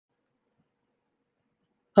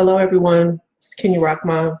Hello, everyone. It's Kenya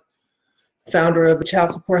Rockman, founder of the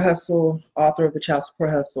Child Support Hustle, author of the Child Support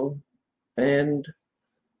Hustle, and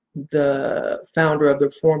the founder of the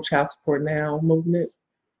Reform Child Support Now movement.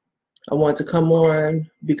 I wanted to come on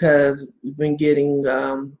because we've been getting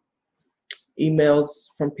emails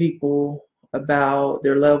from people about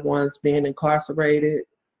their loved ones being incarcerated.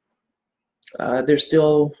 They're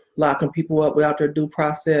still locking people up without their due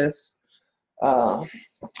process.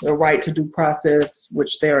 The right to due process,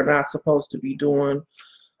 which they are not supposed to be doing.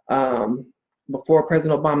 Before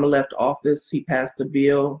President Obama left office, he passed a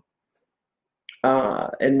bill,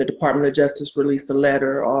 and the Department of Justice released a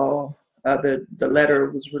letter. The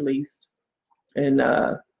letter was released in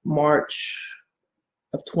March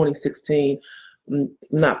of 2016. I'm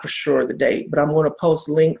not for sure the date, but I'm going to post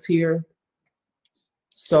links here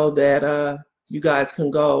so that you guys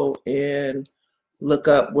can go and look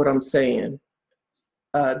up what I'm saying.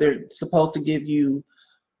 They're supposed to give you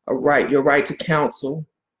your right to counsel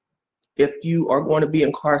if you are going to be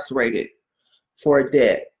incarcerated for a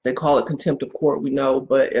debt. They call it contempt of court, we know,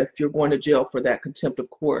 but if you're going to jail for that contempt of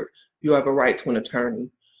court, you have a right to an attorney.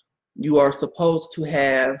 You are supposed to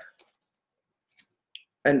have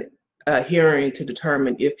a hearing to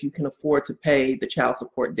determine if you can afford to pay the child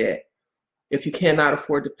support debt. If you cannot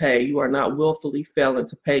afford to pay, you are not willfully failing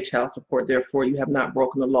to pay child support. Therefore, you have not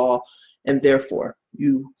broken the law, and therefore,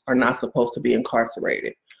 you are not supposed to be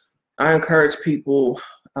incarcerated. I encourage people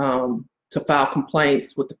to file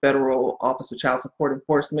complaints with the Federal Office of Child Support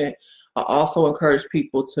Enforcement. I also encourage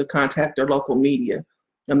people to contact their local media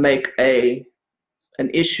and make an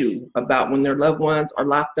issue about when their loved ones are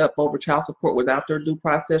locked up over child support without their due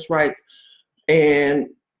process rights and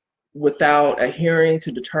without a hearing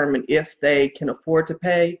to determine if they can afford to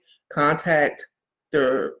pay. Contact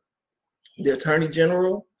the Attorney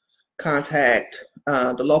General, contact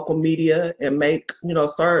the local media, and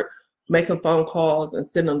start making phone calls and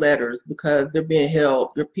sending letters, because they're being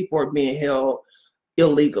held, your people are being held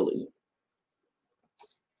illegally.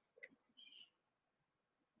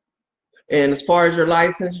 And as far as your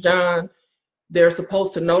license, John, they're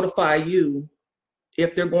supposed to notify you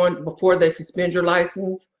if they're going, before they suspend your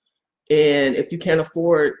license. And if you can't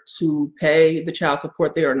afford to pay the child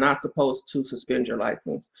support, they are not supposed to suspend your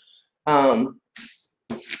license.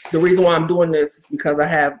 The reason why I'm doing this is because I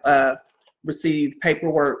have received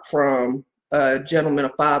paperwork from a gentleman, a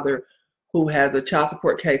father, who has a child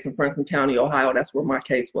support case in Franklin County, Ohio. That's where my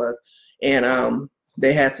case was. And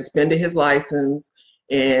they had suspended his license,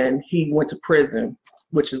 and he went to prison,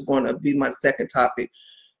 which is going to be my second topic.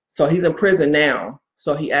 So he's in prison now.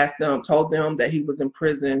 So he told them that he was in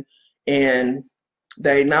prison, and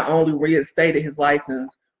they not only reinstated his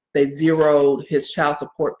license, they zeroed his child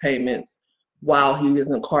support payments while he is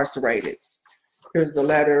incarcerated. Here's the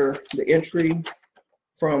letter, the entry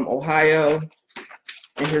from Ohio,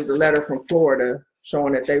 and here's the letter from Florida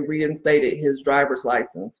showing that they reinstated his driver's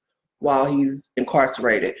license while he's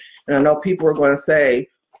incarcerated. And I know people are going to say,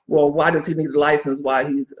 well, why does he need a license while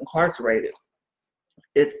he's incarcerated?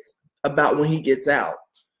 It's about when he gets out.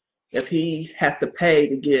 If he has to pay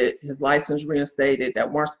to get his license reinstated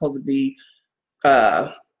that weren't supposed to be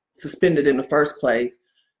suspended in the first place,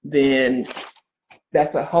 then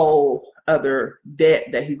that's a whole other debt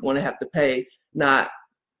that he's going to have to pay, not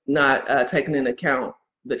taking into account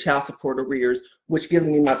the child support arrears, which brings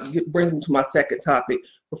me to my second topic.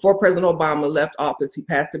 Before President Obama left office, he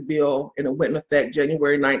passed a bill, and it went in effect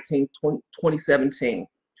January 19, 2017,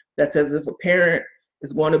 that says if a parent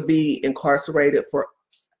is going to be incarcerated for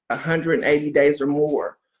 180 days or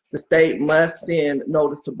more, the state must send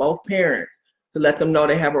notice to both parents to let them know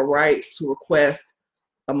they have a right to request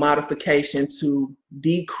a modification to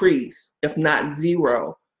decrease, if not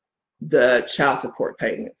zero, the child support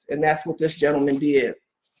payments. And that's what this gentleman did.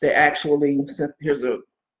 They actually, here's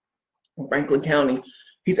Franklin County,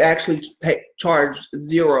 he's actually charged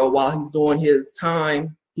zero while he's doing his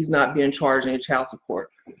time. He's not being charged any child support.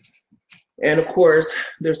 And of course,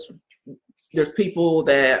 there's people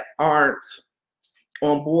that aren't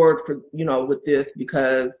on board for, with this,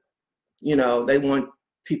 because, they want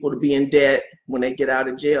people to be in debt when they get out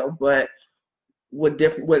of jail. But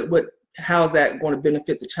how is that going to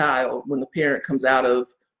benefit the child when the parent comes out of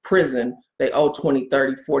prison? They owe $20,000,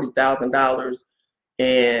 $30,000, $40,000,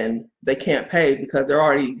 and they can't pay because they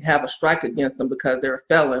already have a strike against them because they're a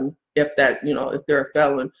felon. If they're a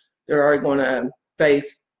felon, they're already going to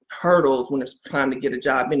face hurdles when they're trying to get a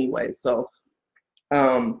job anyway. So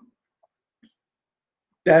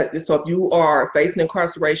if you are facing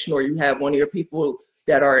incarceration, or you have one of your people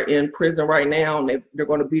that are in prison right now and they're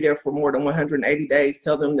going to be there for more than 180 days,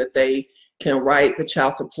 tell them that they can write the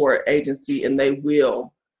child support agency, and they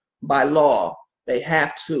will by law, they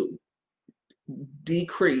have to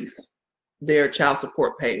decrease their child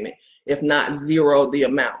support payment, if not zero the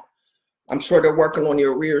amount. I'm sure they're working on the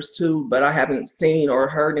arrears too, but I haven't seen or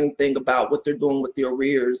heard anything about what they're doing with the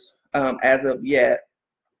arrears as of yet.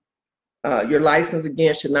 Your license,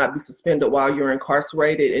 again, should not be suspended while you're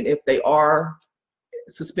incarcerated. And if they are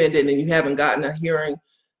suspended and you haven't gotten a hearing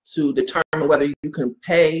to determine whether you can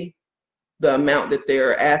pay the amount that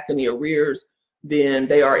they're asking the arrears, then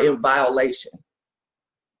they are in violation.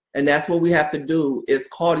 And that's what we have to do, is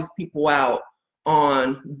call these people out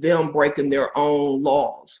on them breaking their own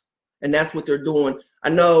laws. And that's what they're doing. I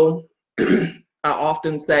know I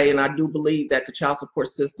often say, and I do believe, that the child support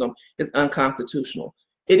system is unconstitutional.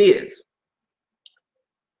 It is.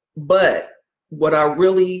 But what I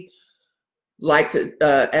really like to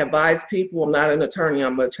advise people, I'm not an attorney,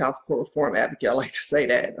 I'm a child support reform advocate. I like to say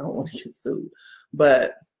that. I don't want to get sued.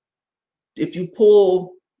 But if you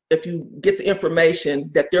get the information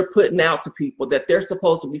that they're putting out to people that they're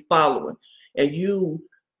supposed to be following, and you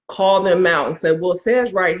call them out and say, well, it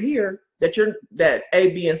says right here that that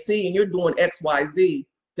A, B, and C, and you're doing X, Y, Z,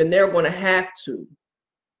 then they're going to have to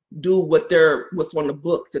do what's on the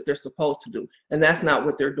books that they're supposed to do. And that's not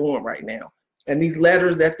what they're doing right now. And these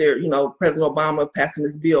letters that President Obama passing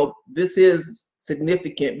this bill, this is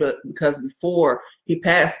significant, but because before he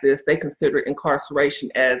passed this, they considered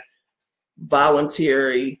incarceration as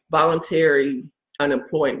voluntary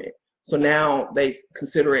unemployment. So now they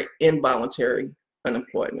consider it involuntary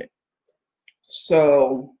unemployment.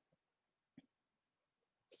 So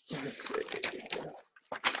let's see.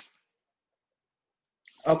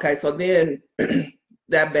 Okay, so then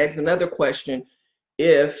that begs another question.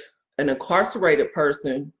 If an incarcerated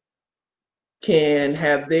person can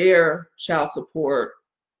have their child support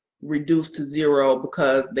reduced to zero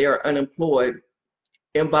because they are unemployed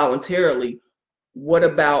involuntarily, what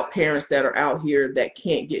about parents that are out here that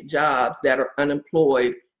can't get jobs, that are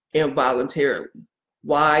unemployed involuntarily?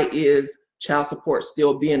 Why is child support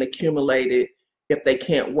still being accumulated if they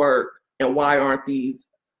can't work? And why aren't these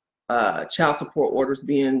child support orders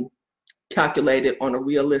being calculated on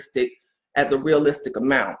as a realistic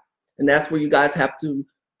amount? And that's where you guys have to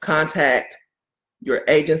contact your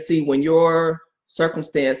agency when your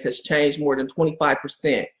circumstance has changed more than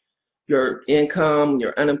 25%, your income,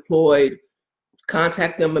 you're unemployed.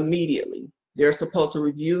 Contact them immediately. They're supposed to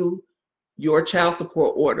review your child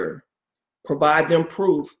support order, provide them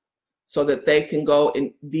proof so that they can go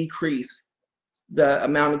and decrease the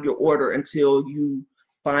amount of your order until you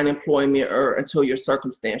find employment or until your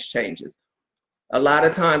circumstance changes. A lot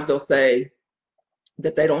of times they'll say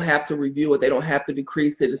that they don't have to review it, they don't have to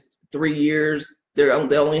decrease it. It's 3 years. They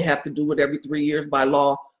only have to do it every 3 years by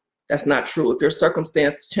law. That's not true. If your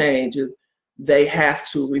circumstance changes, they have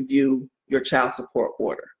to review your child support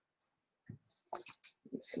order.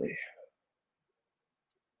 Let's see.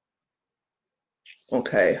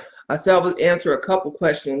 Okay, I said I would answer a couple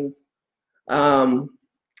questions. And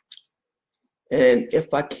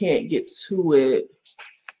if I can't get to it,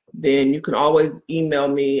 then you can always email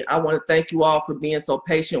me. I want to thank you all for being so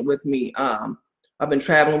patient with me. I've been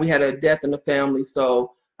traveling. We had a death in the family,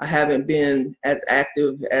 so I haven't been as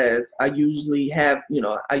active as I usually have.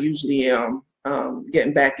 I usually am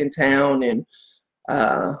getting back in town and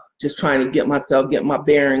just trying to get my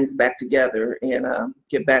bearings back together and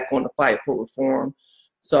get back on the fight for reform.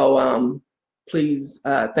 So please,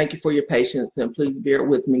 thank you for your patience, and please bear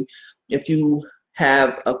with me. If you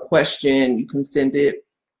have a question, you can send it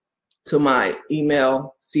to my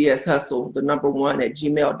email,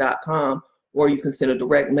 cshustle1@gmail.com, or you can send a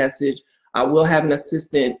direct message. I will have an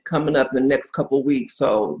assistant coming up in the next couple of weeks,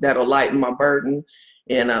 so that'll lighten my burden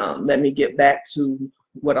and let me get back to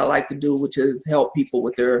what I like to do, which is help people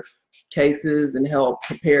with their cases and help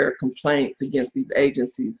prepare complaints against these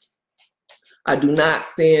agencies. I do not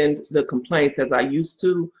send the complaints as I used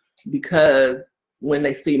to, because when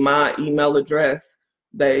they see my email address,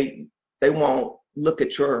 they won't look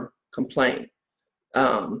at your complaint.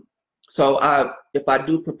 So if I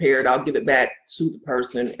do prepare it, I'll give it back to the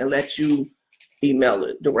person and let you email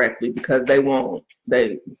it directly, because they won't.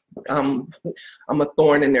 I'm a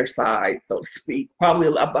thorn in their side, so to speak.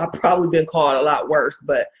 I've probably been called a lot worse,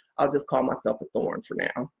 but I'll just call myself a thorn for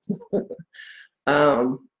now.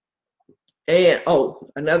 And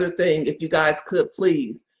another thing, if you guys could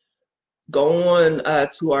please go on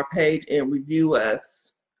to our page and review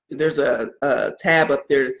us. There's a tab up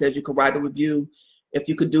there that says you can write a review. If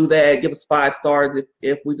you could do that, give us 5 stars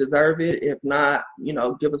if we deserve it. If not,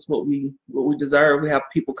 give us what we deserve. We have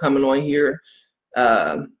people coming on here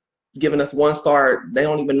giving us 1 star. They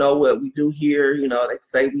don't even know what we do here. They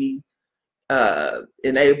say we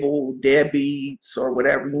enable deadbeats or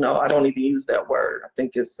whatever. You know, I don't even use that word. I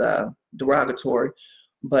think it's derogatory.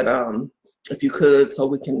 But if you could, so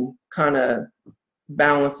we can kind of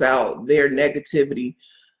balance out their negativity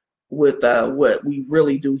with what we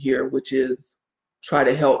really do here, which is try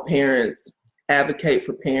to help parents, advocate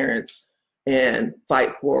for parents, and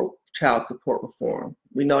fight for child support reform.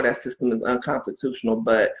 We know that system is unconstitutional,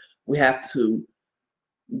 but we have to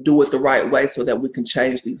do it the right way so that we can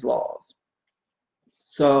change these laws.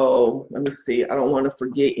 So let me see, I don't want to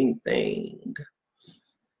forget anything.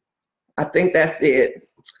 I think that's it.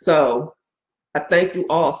 So I thank you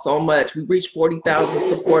all so much. We reached 40,000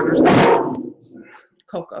 supporters.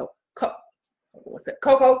 Coco, what's that?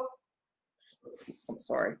 Coco? I'm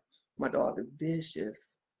sorry, my dog is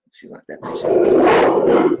vicious. She's not that vicious.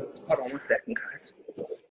 Hold on 1 second, guys.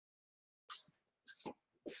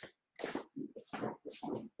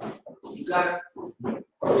 You got it?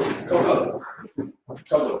 Coco.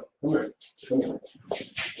 Coco, come here. Come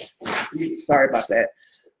here. Sorry about that.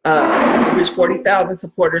 We reached 40,000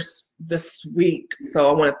 supporters this week, so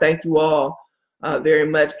I want to thank you all very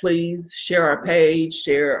much. Please share our page,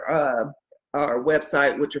 share our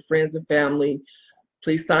website with your friends and family.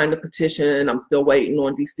 Please sign the petition. I'm still waiting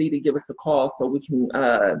on DC to give us a call so we can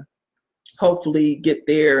hopefully get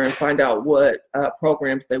there and find out what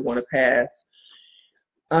programs they want to pass.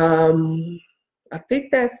 I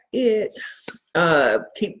think that's it.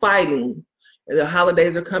 Keep fighting. The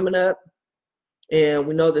holidays are coming up, and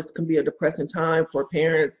we know this can be a depressing time for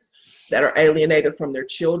parents that are alienated from their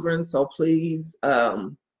children. So please,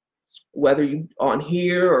 whether you on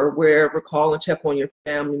here or wherever, call and check on your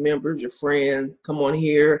family members, your friends. Come on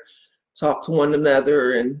here, talk to one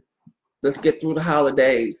another, and let's get through the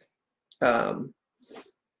holidays.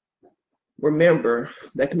 Remember,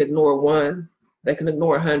 they can ignore one, they can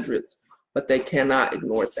ignore hundreds, but they cannot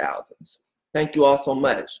ignore thousands. Thank you all so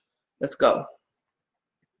much. Let's go.